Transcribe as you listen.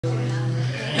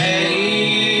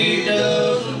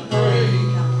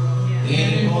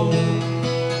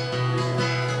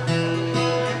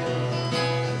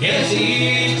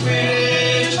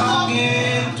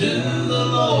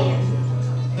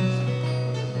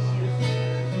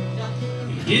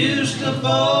Used to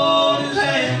fold his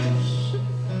hands,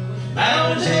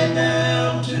 bow his head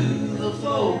down to the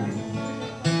floor.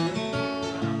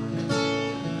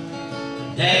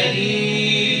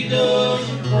 Daddy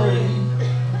doesn't pray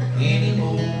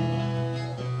anymore.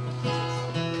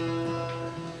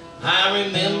 I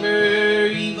remember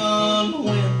even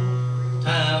when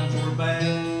times were bad,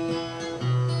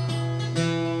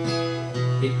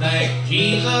 he thanked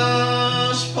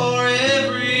Jesus for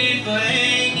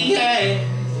everything he had.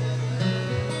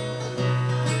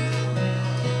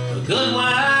 A good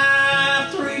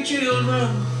wife, 3 children,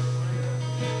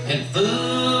 and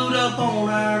food up on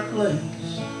our plate.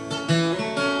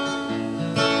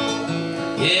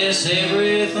 Yes,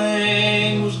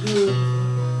 everything was good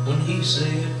when he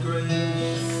said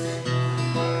grace.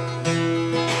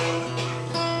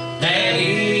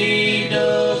 Daddy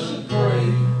doesn't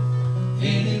pray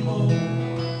anymore.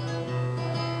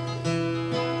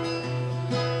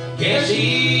 Guess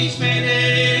he's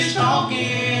finished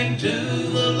talking to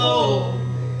the Lord.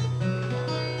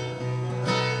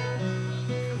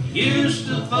 He used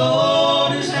to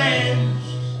fold his hands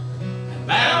and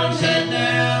bow his head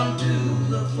down to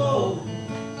the floor.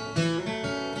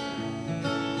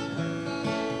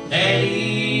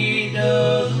 Daddy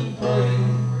doesn't pray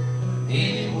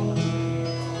anymore.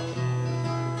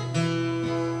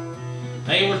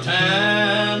 There were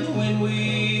times when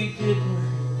we didn't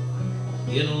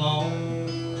get along.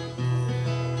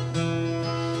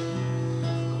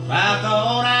 I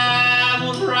thought I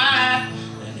was right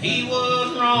and he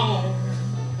was wrong.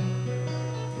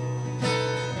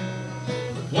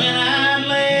 But when I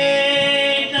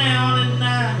laid down at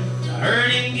night, I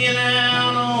heard him get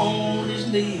out on his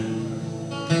knees,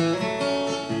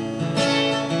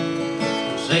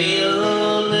 say a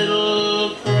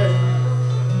little prayer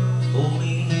for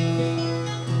me.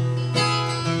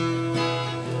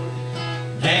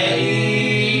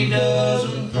 Daddy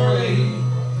doesn't pray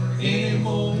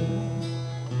anymore.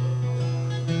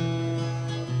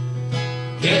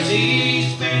 Guess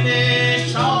he's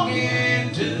finished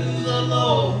talking to the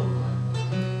Lord.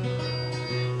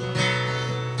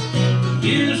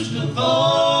 Used to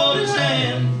fold his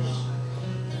hands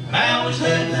and bow his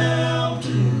head down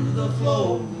to the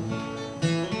floor.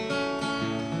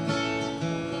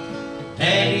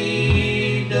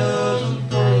 Daddy doesn't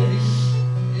pray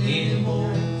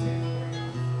anymore.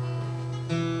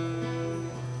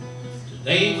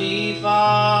 Today we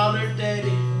followed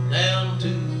Daddy down to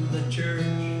the church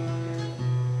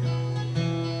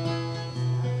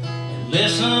and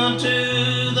listened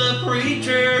to the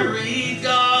preacher read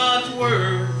God's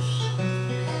words.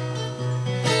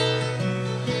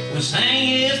 We sang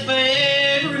his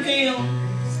favorite hymn.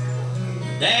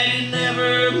 Daddy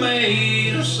never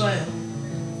made a sound.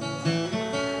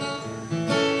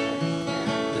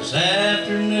 This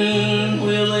afternoon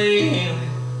we'll lay him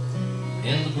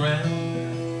in the ground.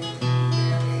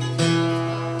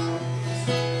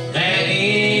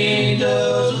 Daddy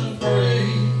doesn't pray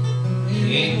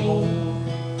anymore.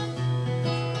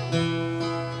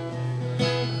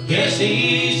 Guess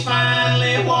he's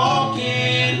finally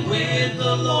walking with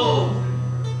the Lord.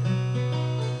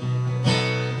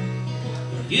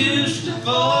 He used to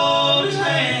fold his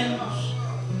hands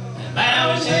and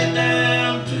bow his head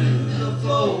down to the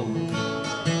floor.